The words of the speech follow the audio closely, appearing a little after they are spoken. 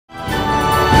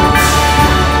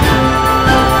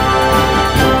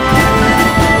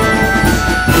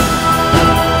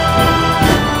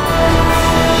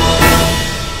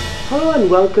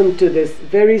welcome to this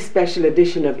very special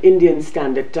edition of Indian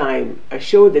Standard Time, a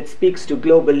show that speaks to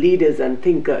global leaders and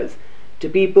thinkers, to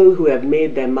people who have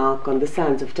made their mark on the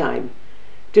sands of time.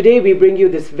 Today we bring you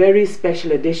this very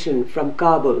special edition from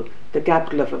Kabul, the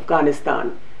capital of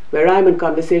Afghanistan, where I'm in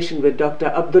conversation with Dr.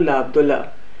 Abdullah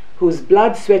Abdullah, whose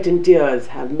blood, sweat and tears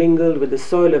have mingled with the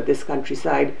soil of this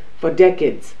countryside for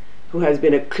decades, who has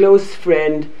been a close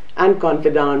friend and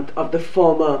confidant of the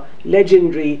former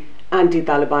legendary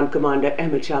anti-Taliban commander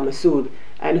Ahmad Shah Massoud,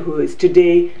 and who is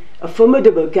today a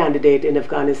formidable candidate in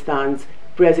Afghanistan's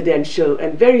presidential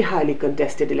and very highly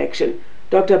contested election.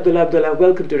 Dr. Abdullah Abdullah,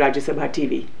 welcome to Rajya Sabha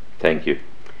TV. Thank you.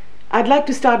 I'd like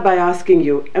to start by asking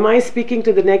you, am I speaking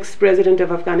to the next president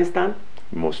of Afghanistan?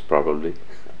 Most probably.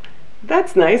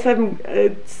 That's nice.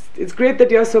 It's great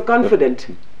that you're so confident.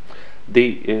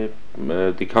 The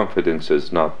confidence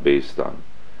is not based on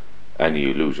any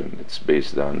illusion. It's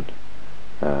based on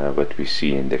what we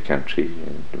see in the country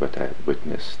and what I've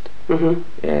witnessed,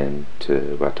 and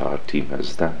what our team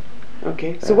has done.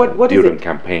 Okay. So what is it? During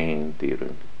campaign,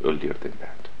 earlier than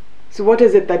that. So what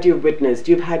is it that you've witnessed?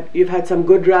 You've had some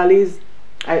good rallies,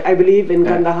 I believe, in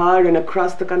Kandahar and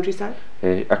across the countryside.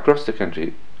 Across the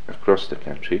country,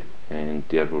 and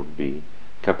there will be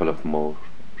a couple of more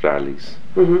rallies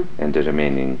in the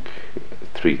remaining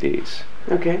 3 days.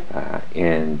 Okay.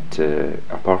 And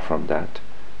apart from that,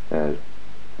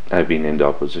 I've been in the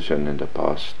opposition in the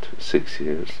past 6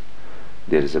 years.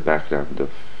 There is a background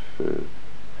of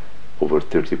over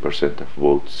 30% of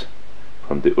votes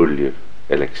from the earlier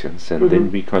elections, and then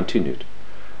we continued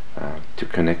to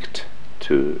connect,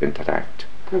 to interact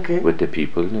with the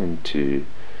people, and to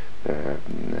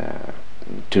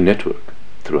network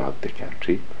throughout the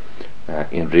country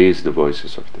and raise the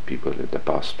voices of the people in the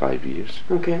past 5 years.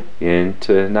 Okay. And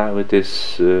now it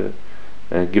is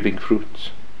giving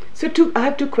fruits. So I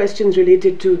have two questions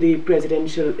related to the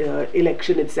presidential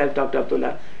election itself, Dr.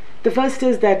 Abdullah. The first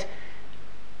is that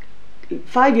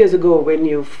 5 years ago, when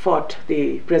you fought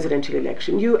the presidential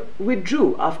election, you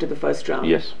withdrew after the first round.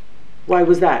 Yes. Why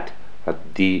was that?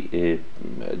 The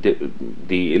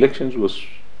elections was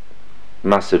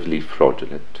massively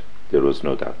fraudulent. There was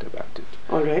no doubt about it.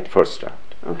 All right. First round.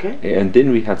 Okay. And then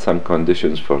we had some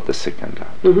conditions for the second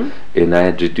round. And I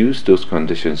had reduced those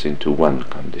conditions into one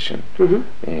condition.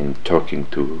 And talking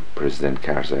to President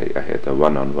Karzai, I had a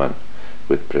one-on-one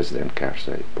with President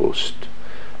Karzai post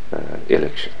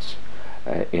elections.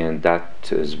 And that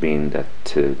has been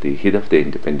that the head of the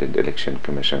Independent Election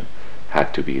Commission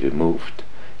had to be removed.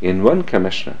 And one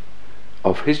commissioner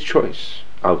of his choice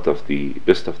out of the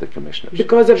rest of the commissioners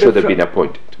should have been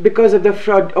appointed. Because of the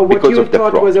fraud, or what you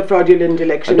thought was a fraudulent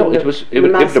election? No, it was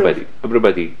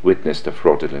everybody witnessed a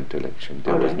fraudulent election.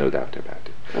 There was no doubt about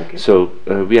it. Okay. So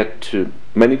we had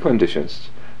many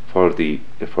conditions for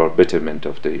betterment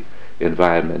of the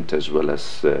environment, as well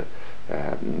as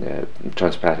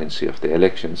transparency of the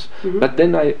elections. But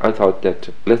then I thought that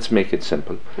let's make it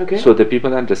simple, so the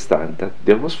people understand that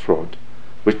there was fraud,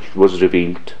 which was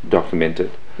revealed, documented,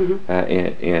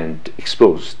 and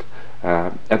exposed.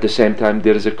 At the same time,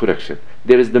 there is a correction.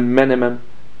 There is the minimum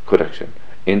correction.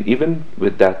 And even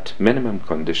with that minimum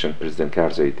condition, President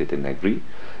Karzai didn't agree.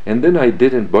 And then I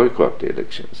didn't boycott the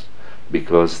elections,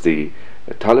 because the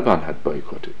Taliban had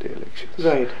boycotted the elections.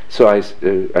 Right. So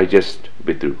I just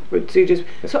withdrew.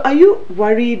 So are you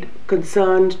worried,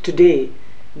 concerned today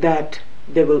that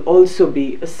there will also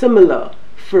be a similar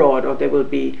fraud, or there will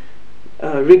be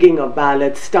rigging of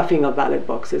ballots, stuffing of ballot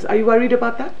boxes? Are you worried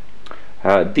about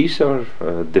that? These are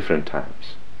different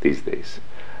times these days,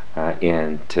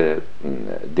 and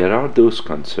there are those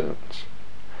concerns.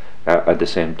 At the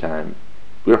same time,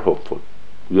 we are hopeful.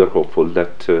 We are hopeful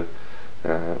that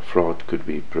fraud could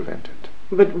be prevented.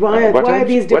 But why are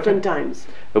these different times?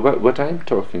 What I'm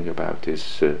talking about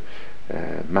is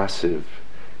massive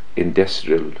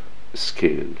industrial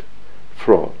scale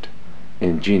fraud,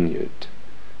 engineered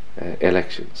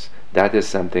elections. That is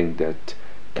something that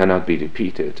cannot be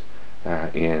repeated,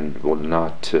 and will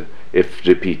not, if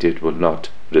repeated, will not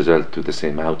result to the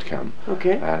same outcome.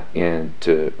 Okay. And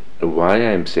why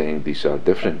I'm saying these are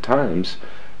different times,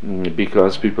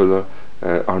 because people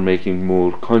are making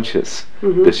more conscious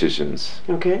decisions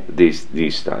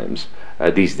these times,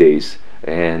 these days,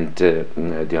 and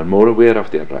they are more aware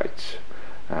of their rights.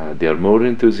 They are more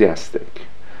enthusiastic,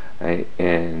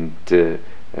 and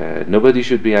nobody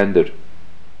should be under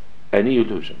any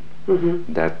illusion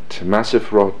that massive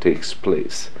fraud takes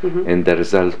place, and the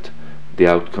result, the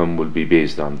outcome will be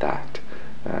based on that.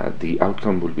 The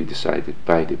outcome will be decided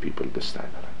by the people this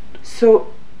time around.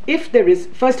 So if there is,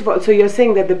 first of all, so you're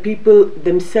saying that the people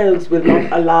themselves will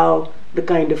not allow the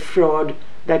kind of fraud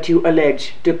that you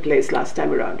allege took place last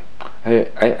time around?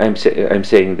 I'm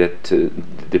saying that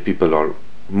the people are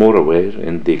more aware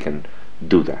and they can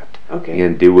do that. Okay.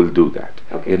 And they will do that.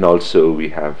 Okay. And also we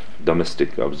have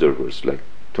domestic observers, like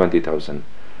 20,000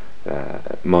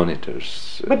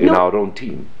 monitors in our own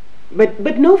team.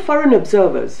 But no foreign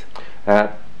observers?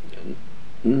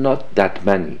 Not that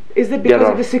many. Is it because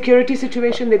of the security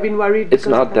situation? They've been worried? It's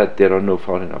not that there are no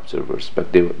foreign observers,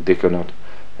 but they cannot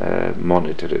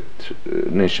monitor it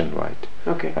nationwide.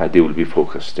 Okay. They will be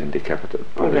focused in the capital,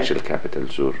 provincial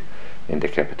capitals, or in the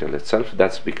capital itself.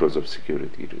 That's because of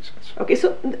security reasons. Okay,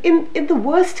 so in the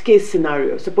worst case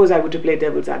scenario, suppose I were to play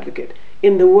devil's advocate,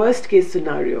 in the worst case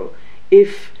scenario,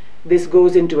 if this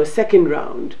goes into a second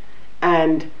round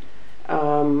and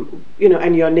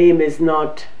and your name is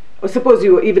not, or suppose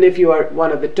even if you are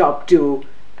one of the top two,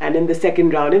 and in the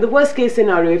second round, in the worst case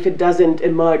scenario, if it doesn't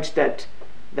emerge that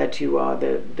you are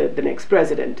the next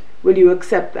president, will you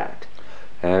accept that?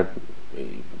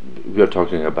 We are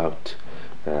talking about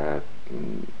a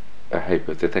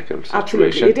hypothetical situation.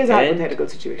 Absolutely, it is a hypothetical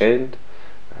situation. And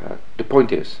the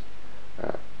point is,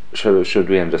 should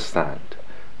we understand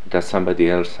that somebody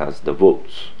else has the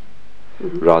votes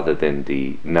rather than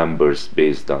the numbers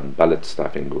based on ballot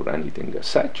stuffing or anything as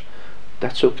such?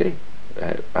 That's okay.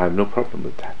 I have no problem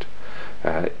with that.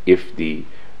 If the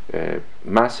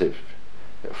massive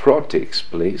fraud takes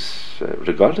place,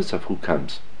 regardless of who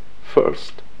comes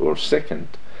first or second,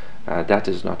 that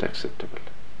is not acceptable.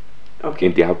 Okay.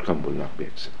 And the outcome will not be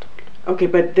acceptable. Okay,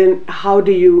 but then how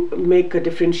do you make a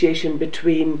differentiation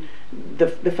between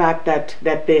the fact that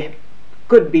there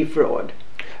could be fraud?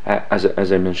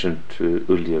 As I mentioned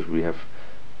earlier, we have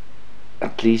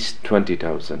at least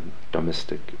 20,000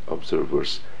 domestic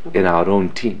observers in our own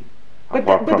team.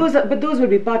 But those will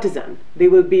be partisan. They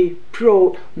will be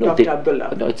pro Dr.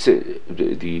 Abdullah. No, it's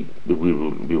we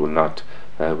will not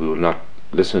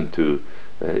listen to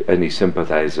any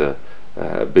sympathizer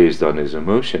based on his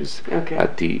emotions.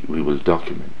 Okay. We will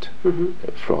document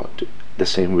fraud the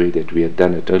same way that we had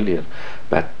done it earlier.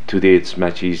 But today it's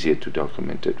much easier to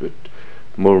document it with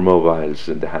more mobiles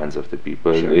in the hands of the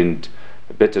people, sure, and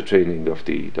better training of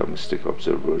the domestic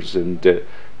observers. And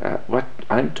what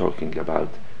I'm talking about,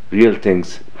 real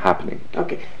things happening.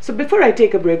 Okay. So before I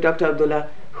take a break, Dr. Abdullah,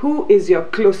 who is your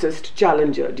closest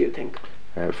challenger, do you think?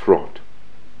 Fraud.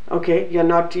 Okay.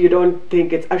 You don't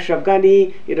think it's Ashraf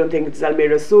Ghani, you don't think it's Zalmay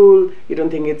Rasool, you don't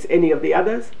think it's any of the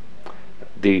others?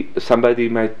 Somebody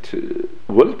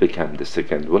will become the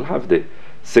second, will have the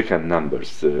second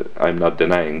numbers. I'm not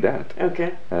denying that.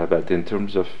 Okay. But in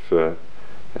terms of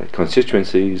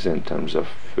constituencies, in terms of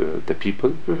the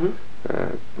people,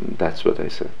 that's what I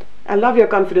said. I love your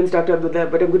confidence, Dr. Abdullah,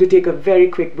 but I'm going to take a very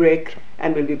quick break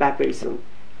and we'll be back very soon.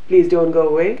 Please don't go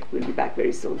away. We'll be back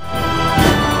very soon.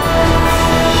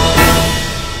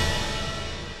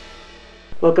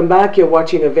 Welcome back. You're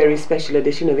watching a very special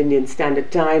edition of Indian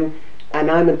Standard Time,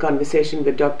 and I'm in conversation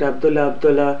with Dr. Abdullah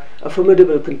Abdullah, a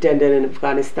formidable contender in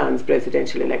Afghanistan's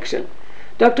presidential election.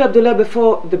 Dr. Abdullah,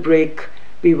 before the break,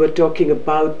 we were talking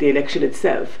about the election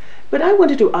itself. But I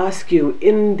wanted to ask you,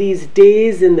 in these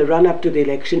days in the run-up to the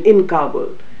election in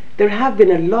Kabul, there have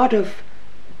been a lot of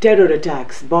terror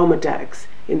attacks, bomb attacks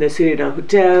in the Serena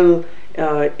Hotel,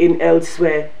 in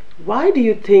elsewhere. Why do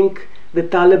you think the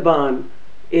Taliban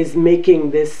is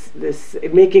making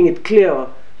making it clear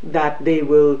that they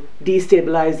will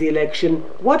destabilize the election?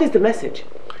 What is the message?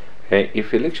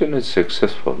 If election is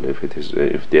successful, if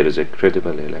there is a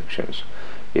credible elections,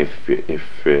 if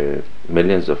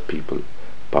millions of people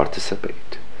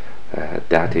participate,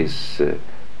 that is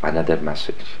another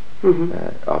message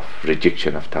of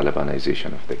rejection of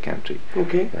Talibanization of the country.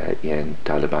 Okay. And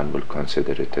Taliban will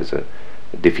consider it as a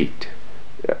defeat,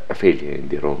 a failure in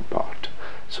their own part.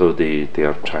 So they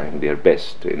are trying their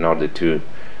best in order to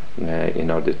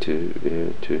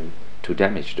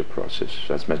damage the process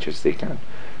as much as they can,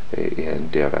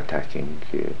 and they are attacking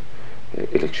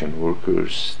election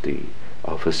workers, the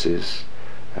offices.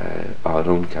 Our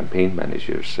own campaign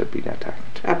managers have been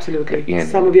attacked. Absolutely.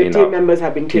 Some of your team members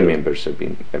have been killed. Team members have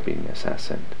been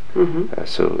assassinated.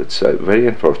 So it's very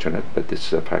unfortunate, but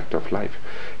it's a fact of life.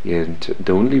 And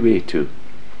the only way to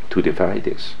defy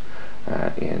this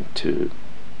and to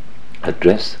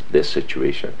address this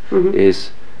situation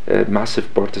is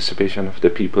massive participation of the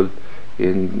people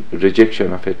in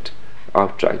rejection of it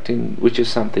outright, which is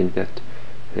something that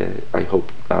I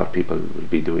hope our people will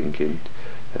be doing,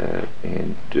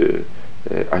 and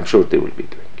I'm sure they will be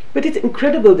doing. But it's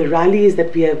incredible, the rallies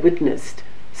that we have witnessed,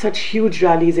 such huge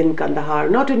rallies in Kandahar,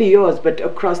 not only yours but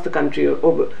across the country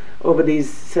over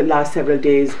these last several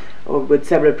days, or with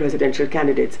several presidential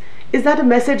candidates. Is that a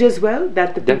message as well,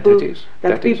 that the people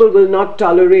that people will not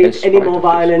tolerate any more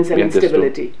violence and yeah,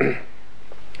 instability?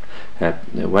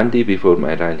 One day before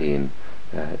my rally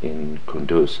in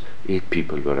Kunduz, 8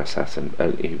 people were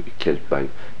killed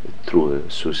through a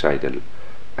suicidal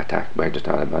attack by the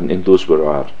Taliban, and those were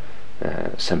our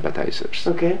sympathizers.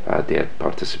 Okay. They had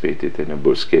participated in a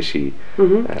Burskeshi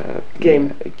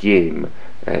game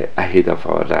ahead of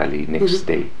our rally next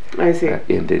day. I see.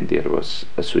 And then there was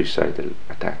a suicidal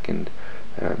attack, and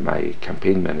my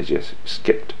campaign manager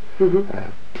skipped,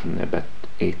 but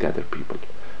 8 other people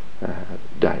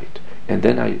died. And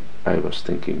then I was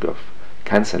thinking of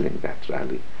cancelling that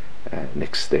rally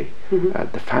next day.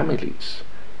 The families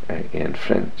and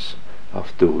friends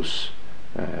of those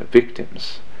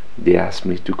victims, they asked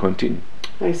me to continue.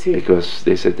 I see. Because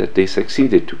they said that they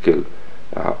succeeded to kill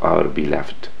our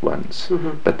beloved ones,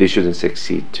 but they shouldn't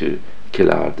succeed to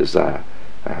kill our desire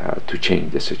to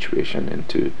change the situation and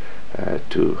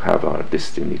to have our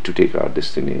destiny, to take our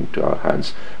destiny into our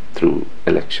hands through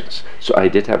elections. So I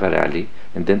did have a rally,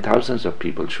 and then thousands of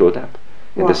people showed up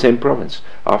in the same province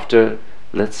after,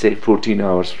 let's say, 14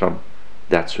 hours from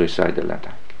that suicidal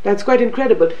attack. That's quite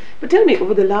incredible. But tell me,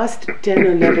 over the last 10,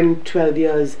 11, 12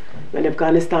 years, when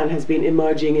Afghanistan has been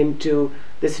emerging into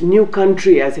this new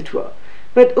country, as it were,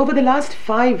 but over the last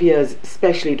 5 years,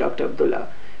 especially, Dr. Abdullah,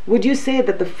 would you say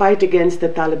that the fight against the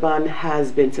Taliban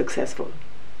has been successful?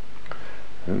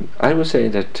 I would say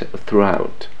that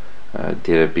throughout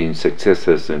there have been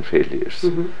successes and failures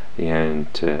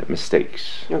and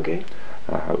mistakes. Okay.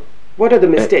 What are the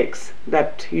mistakes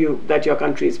that your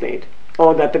country's made,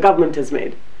 or that the government has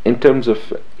made? In terms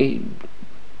of a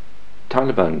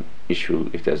Taliban issue,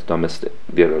 it has domestic.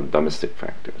 There are domestic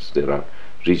factors. There are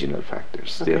regional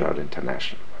factors. There are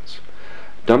international ones.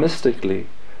 Domestically,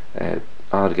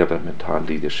 our government, our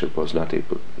leadership was not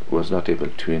able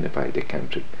to unify the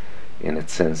country in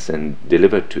its sense and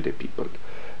deliver to the people.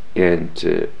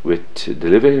 And with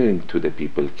delivering to the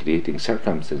people, creating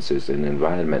circumstances and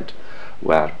environment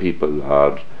where people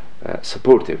are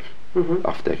supportive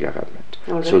of the government.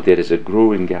 So there is a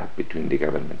growing gap between the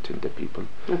government and the people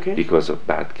because of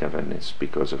bad governance,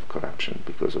 because of corruption,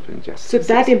 because of injustice. So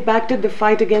that impacted the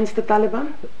fight against the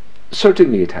Taliban?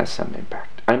 Certainly it has some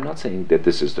impact. I'm not saying that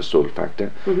this is the sole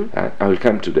factor. I will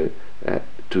come to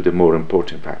the more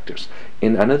important factors.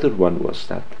 And another one was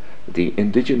that the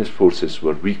indigenous forces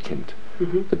were weakened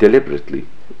deliberately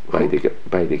by the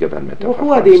government of Afghanistan.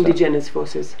 Who are the indigenous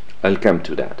forces? I'll come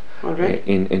to that. All right.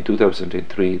 In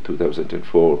 2003,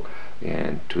 2004,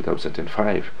 and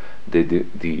 2005,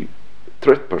 the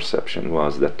threat perception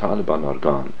was that Taliban are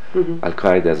gone.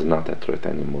 Al-Qaeda is not a threat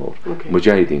anymore.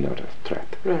 Mujahideen are a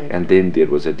threat. And then there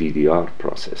was a DDR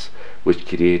process which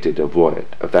created a void,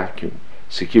 a vacuum,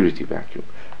 security vacuum,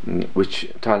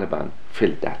 which Taliban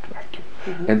filled that vacuum.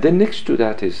 And then next to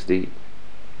that is the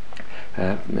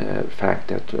fact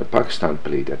that Pakistan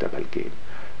played a double game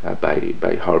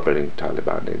by harboring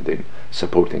Taliban and then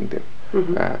supporting them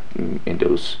in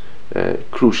those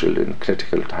crucial and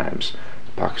critical times.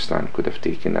 Pakistan could have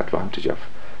taken advantage of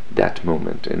that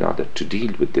moment in order to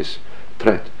deal with this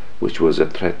threat, which was a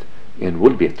threat and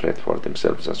will be a threat for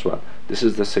themselves as well. This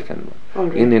is the second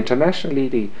one. And internationally,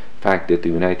 the fact that the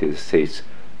United States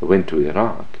went to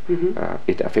Iraq,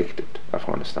 it affected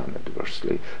Afghanistan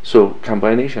adversely. So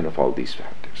combination of all these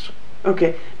factors.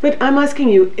 Okay, but I'm asking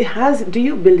you, do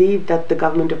you believe that the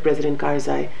government of President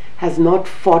Karzai has not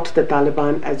fought the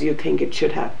Taliban as you think it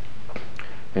should have?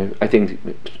 I think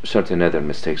certain other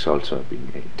mistakes also have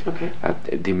been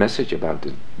made. The message about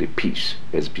the peace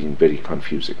has been very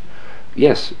confusing.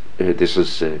 Yes, this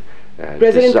is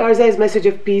President Karzai's message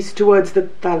of peace towards the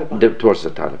Taliban. Towards the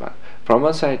Taliban. From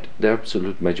one side, the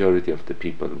absolute majority of the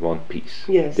people want peace.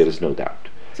 Yes. There is no doubt.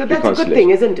 So that's a good thing,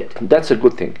 isn't it? That's a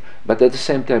good thing. But at the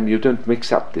same time, you don't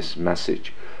mix up this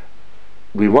message.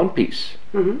 We want peace.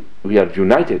 We are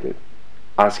united in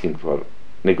asking for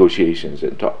negotiations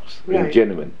and talks, and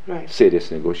genuine, serious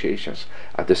negotiations.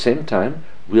 At the same time,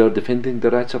 we are defending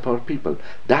the rights of our people.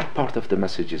 That part of the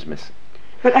message is missing.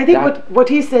 But I think what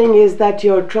he's saying is that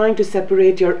you're trying to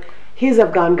separate his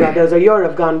Afghan brothers or your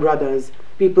Afghan brothers,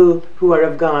 people who are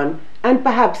Afghan and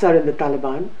perhaps are in the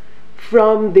Taliban,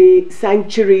 from the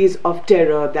sanctuaries of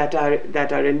terror that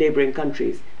are in neighboring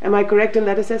countries. Am I correct in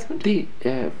that assessment?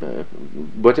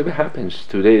 Whatever happens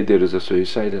today, there is a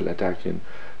suicidal attack in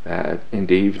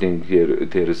the evening.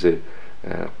 There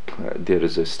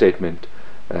is a statement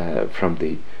from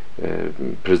the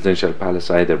presidential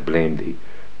palace. Either blame the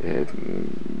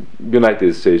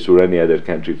United States or any other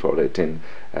country for it, and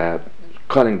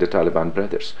calling the Taliban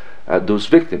brothers. Those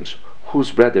victims,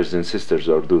 whose brothers and sisters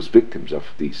are those victims of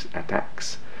these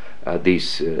attacks,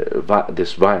 this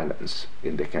violence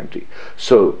in the country.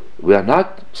 So we are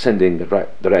not sending the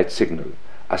right signal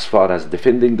as far as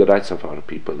defending the rights of our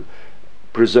people,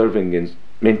 preserving and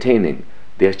maintaining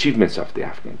the achievements of the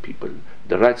Afghan people,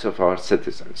 the rights of our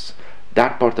citizens.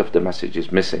 That part of the message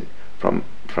is missing from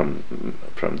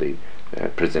the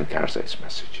President Karzai's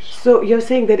messages. So you're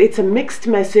saying that it's a mixed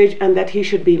message and that he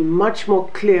should be much more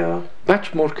clear?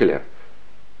 Much more clear.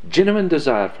 Genuine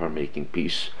desire for making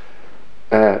peace,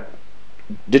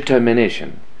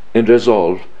 determination and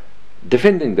resolve,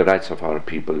 defending the rights of our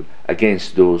people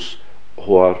against those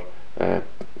who are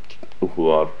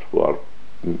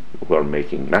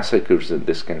making massacres in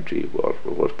this country,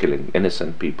 who are killing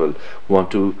innocent people, who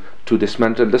want to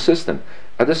dismantle the system.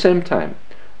 At the same time,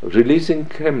 releasing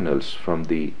criminals from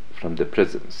the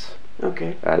prisons,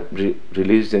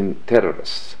 releasing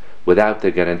terrorists without the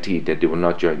guarantee that they will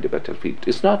not join the battlefield.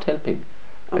 It's not helping.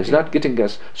 It's not getting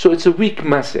us. So it's a weak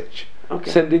message,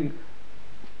 sending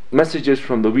messages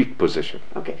from the weak position.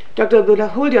 Okay. Dr. Abdullah,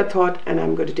 hold your thought, and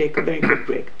I'm going to take a very quick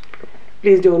break.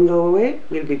 Please don't go away.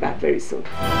 We'll be back very soon.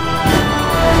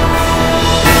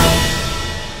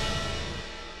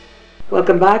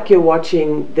 Welcome back. You're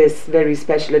watching this very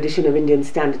special edition of Indian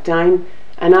Standard Time,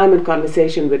 and I'm in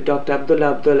conversation with Dr.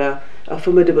 Abdullah Abdullah, a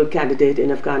formidable candidate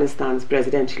in Afghanistan's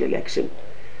presidential election.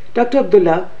 Dr.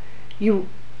 Abdullah, in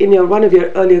one of your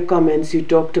earlier comments, you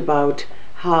talked about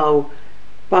how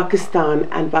Pakistan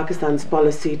and Pakistan's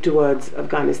policy towards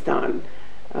Afghanistan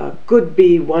could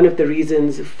be one of the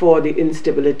reasons for the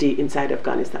instability inside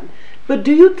Afghanistan. But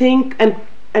do you think, and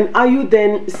are you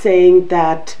then saying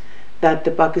that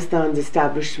the Pakistan's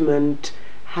establishment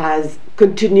has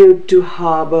continued to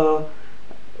harbor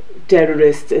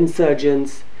terrorists,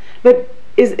 insurgents? But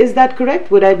is that correct?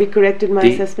 Would I be correct in my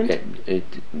assessment?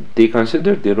 They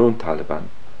consider their own Taliban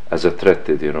as a threat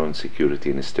to their own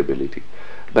security and stability.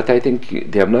 But I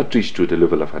think they have not reached to the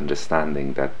level of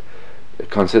understanding that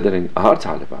considering our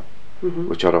Taliban,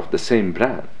 which are of the same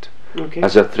brand,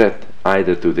 as a threat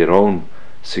either to their own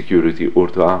security or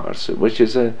to ours, which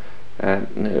is a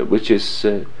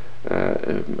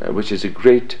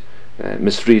great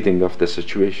misreading of the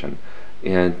situation.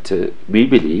 And we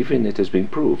believe, and it has been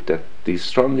proved, that the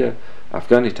stronger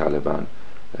Afghani Taliban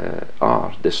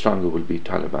are, the stronger will be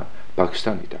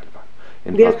Pakistani Taliban.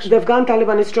 The Afghan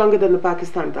Taliban is stronger than the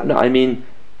Pakistan Taliban? No, I mean,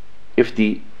 if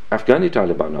the Afghani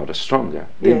Taliban are stronger,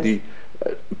 then the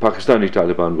Pakistani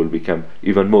Taliban will become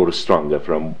even more stronger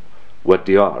from what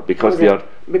they are, because they are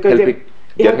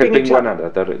helping one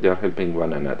another. They are helping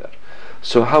one another.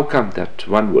 So how come that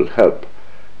one will help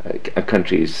a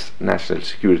country's national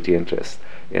security interest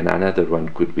and another one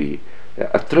could be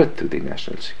a threat to the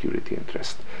national security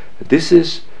interest? This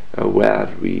is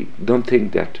where we don't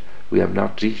think that we have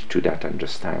not reached to that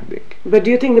understanding. But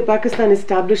do you think the Pakistan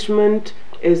establishment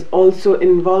is also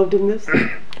involved in this?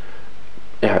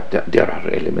 Yeah, there are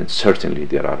elements, certainly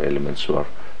there are elements who are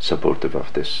supportive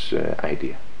of this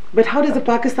idea. But how does the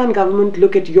Pakistan government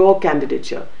look at your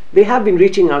candidature? They have been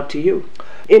reaching out to you.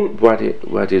 What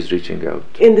is reaching out?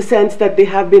 In the sense that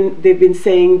they've been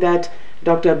saying that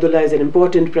Dr. Abdullah is an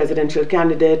important presidential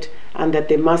candidate and that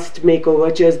they must make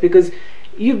overtures, because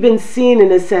you've been seen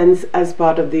in a sense as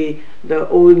part of the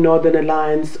old Northern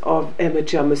Alliance of Ahmad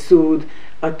Shah Massoud,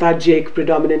 a Tajik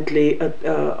predominantly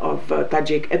of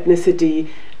Tajik ethnicity,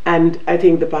 and I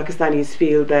think the Pakistanis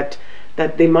feel that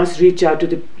they must reach out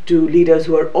to leaders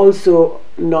who are also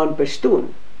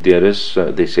non-Pashtun. There is,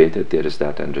 they say that there is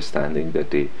that understanding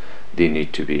that they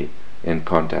need to be in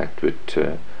contact with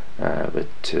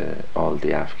all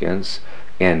the Afghans,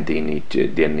 and there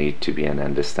need to be an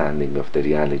understanding of the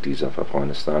realities of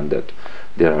Afghanistan, that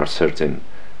there are certain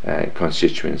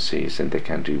constituencies in the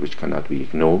country which cannot be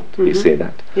ignored. They say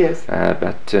that. Yes.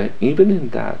 But even in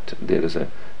that, there is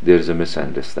a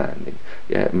misunderstanding.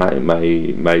 My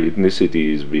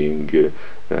ethnicity is being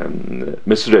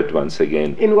misread once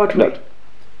again. In what way?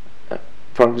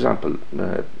 For example,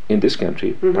 in this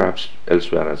country, perhaps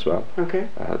elsewhere as well,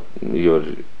 your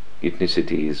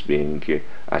ethnicity is being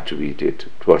attributed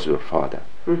towards your father.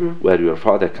 Where your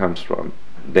father comes from,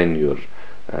 then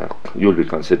you'll be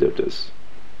considered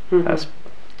as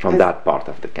from that part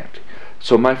of the country.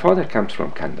 So my father comes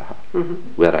from Kandahar,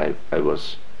 where I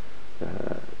was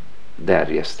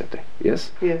there yesterday.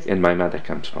 Yes. And my mother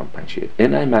comes from Panjshir,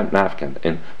 and I'm an Afghan.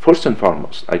 And first and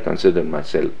foremost, I consider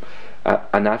myself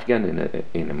an Afghan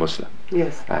and a Muslim.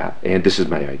 Yes. And this is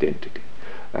my identity.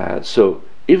 So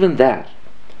even that,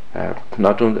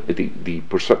 not only the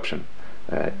perception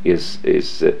is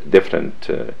different,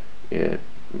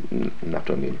 not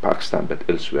only in Pakistan but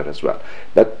elsewhere as well.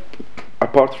 But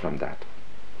apart from that,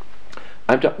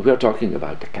 we are talking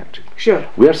about the country. Sure.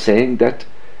 We are saying that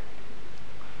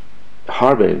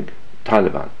harboring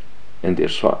Taliban in their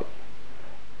soil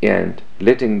and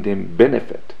letting them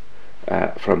benefit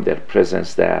from their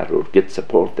presence there or get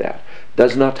support there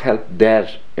does not help their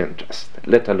interest,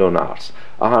 let alone ours.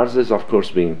 Ours is, of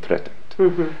course, being threatened.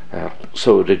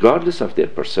 So regardless of their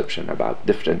perception about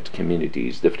different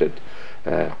communities, different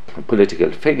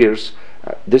political figures,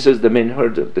 this is the main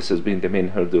hurdle. This has been the main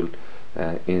hurdle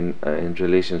in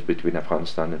relations between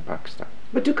Afghanistan and Pakistan.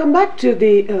 But to come back to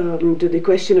the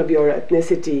question of your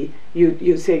ethnicity,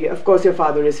 you say, of course, your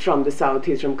father is from the south,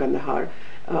 he's from Kandahar,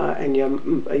 and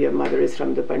your mother is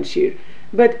from the Panjshir.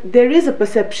 But there is a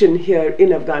perception here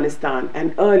in Afghanistan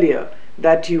and earlier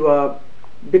that you are,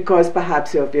 because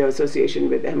perhaps of your association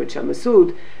with Ahmad Shah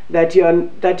Massoud, that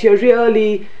you're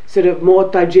really sort of more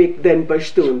Tajik than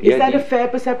Pashtun. Is that a fair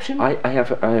perception? I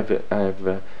have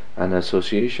an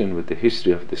association with the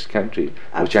history of this country,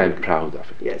 Absolutely. which I'm proud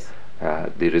of. Yes.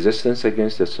 The resistance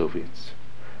against the Soviets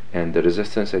and the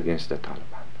resistance against the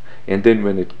Taliban. And then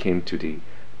when it came to the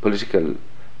political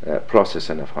process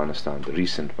in Afghanistan, the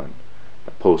recent one,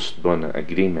 post-Bonn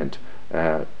agreement,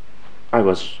 I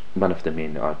was one of the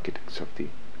main architects of the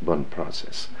Bonn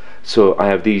process. So I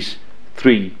have these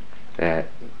three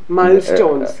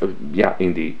milestones.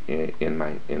 In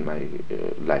my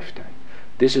lifetime.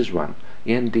 This is one,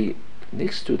 and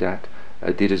next to that,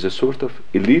 there is a sort of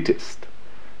elitist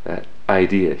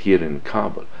idea here in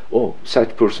Kabul. Oh,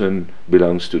 such person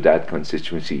belongs to that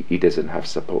constituency, he doesn't have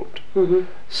support.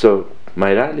 So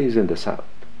my rally is in the south,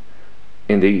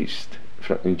 in the east,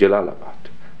 in Jalalabad.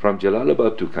 From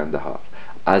Jalalabad to Kandahar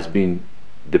has been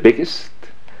the biggest,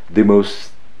 the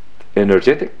most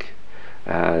energetic,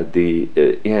 and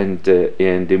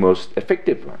the most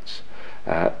effective ones,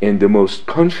 and the most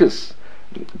conscious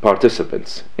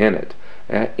participants in it.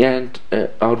 And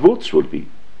our votes will be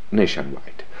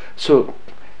nationwide. So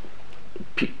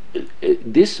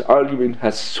this argument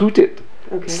has suited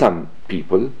some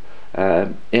people,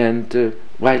 and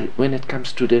while when it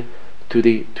comes to the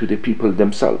people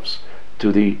themselves,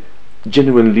 to the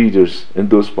genuine leaders in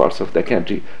those parts of the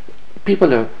country,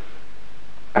 people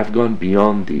have gone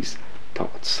beyond these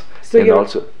thoughts. So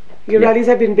your rallies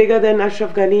have been bigger than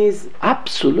Ashraf Ghani's?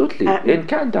 Absolutely. In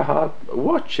Kandahar,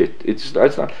 watch it. It's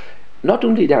not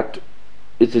only that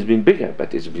it has been bigger,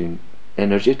 but it's been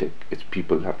energetic.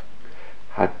 People have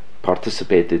had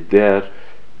participated there,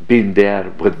 been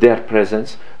there with their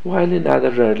presence, while in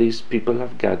other rallies people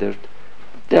have gathered.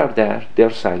 They are there, they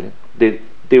are silent, they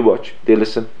watch, they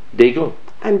listen, they go.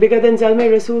 And bigger than Zalmay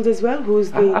Rasool's as well?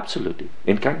 Who's the... Absolutely,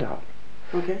 in Kandahar.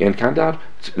 Okay. In Kandahar,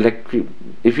 like,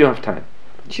 if you have time.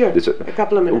 Sure, a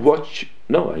couple of minutes. Watch,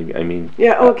 no, I mean...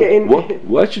 Yeah, okay.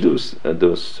 Watch those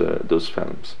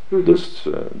films, But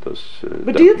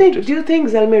do you think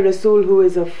Zalmay Rasool, who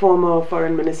is a former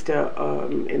foreign minister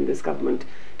in this government,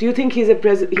 do you think he is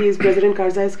President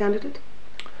Karzai's candidate?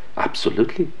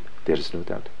 Absolutely, there is no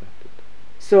doubt.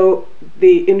 So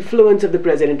the influence of the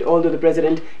president, although the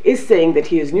president is saying that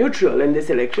he is neutral in this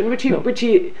election, which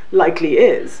he likely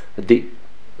is.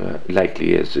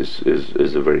 Likely is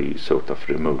a very sort of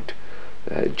remote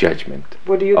judgment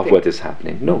of what is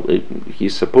happening. No,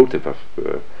 he's supportive of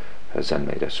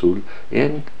Zalmay Rasool,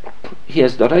 and he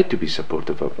has the right to be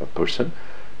supportive of a person.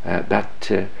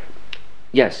 But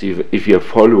yes, if your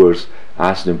followers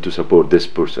ask them to support this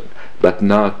person, but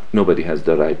nobody has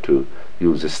the right to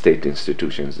use the state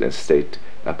institutions and state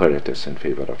apparatus in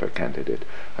favor of a candidate.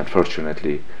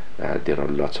 Unfortunately, there are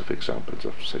lots of examples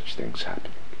of such things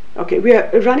happening. Okay, we are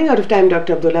running out of time,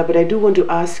 Dr. Abdullah, but I do want to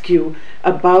ask you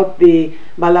about the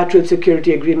bilateral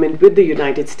security agreement with the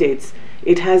United States.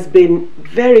 It has been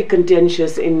very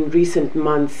contentious in recent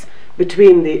months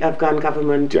between the Afghan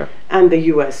government and the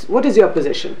US. What is your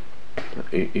position?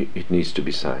 It needs to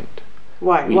be signed.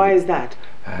 Why? Why is that?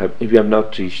 We have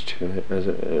not reached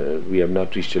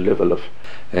a level of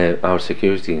our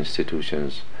security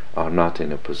institutions are not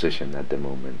in a position at the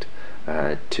moment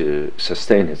to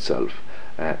sustain itself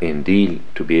and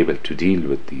to be able to deal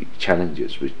with the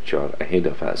challenges which are ahead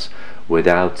of us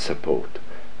without support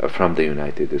from the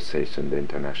United States and the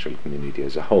international community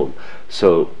as a whole.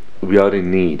 So we are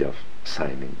in need of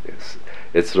signing this.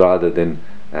 It's rather than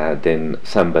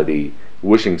somebody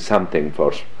wishing something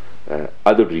for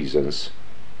other reasons.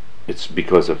 It's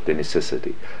because of the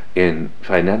necessity. In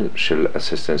financial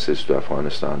assistances to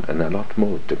Afghanistan, and a lot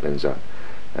more depends on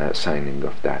signing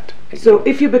of that. So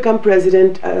if you become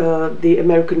president, the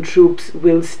American troops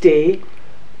will stay,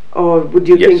 or would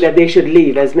you think that they should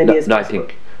leave as many as possible?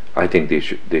 I think they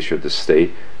should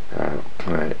stay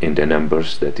in the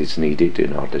numbers that is needed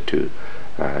in order to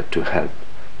help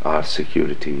our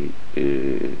security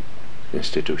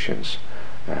institutions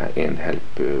and help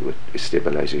with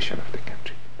stabilization of the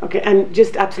country. Okay, and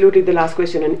just absolutely the last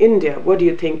question on India. What do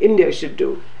you think India should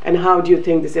do, and how do you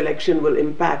think this election will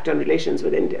impact on relations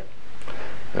with India?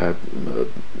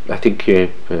 I think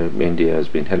India has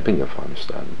been helping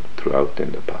Afghanistan throughout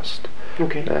in the past.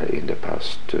 Okay. In the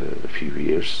past few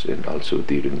years, and also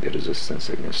during the resistance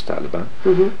against Taliban.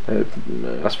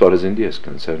 As far as India is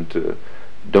concerned,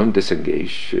 don't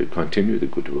disengage, continue the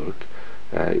good work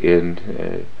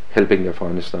in helping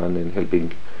Afghanistan and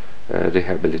helping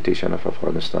rehabilitation of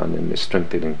Afghanistan and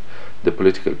strengthening the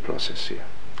political process here.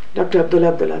 Dr.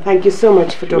 Abdullah Abdullah, thank you so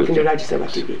much for talking to Rajya Sabha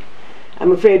TV.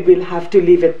 I'm afraid we'll have to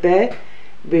leave it there.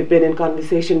 We've been in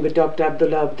conversation with Dr.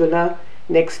 Abdullah Abdullah.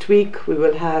 Next week we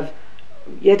will have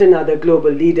yet another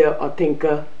global leader or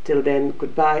thinker. Till then,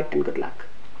 goodbye and good luck.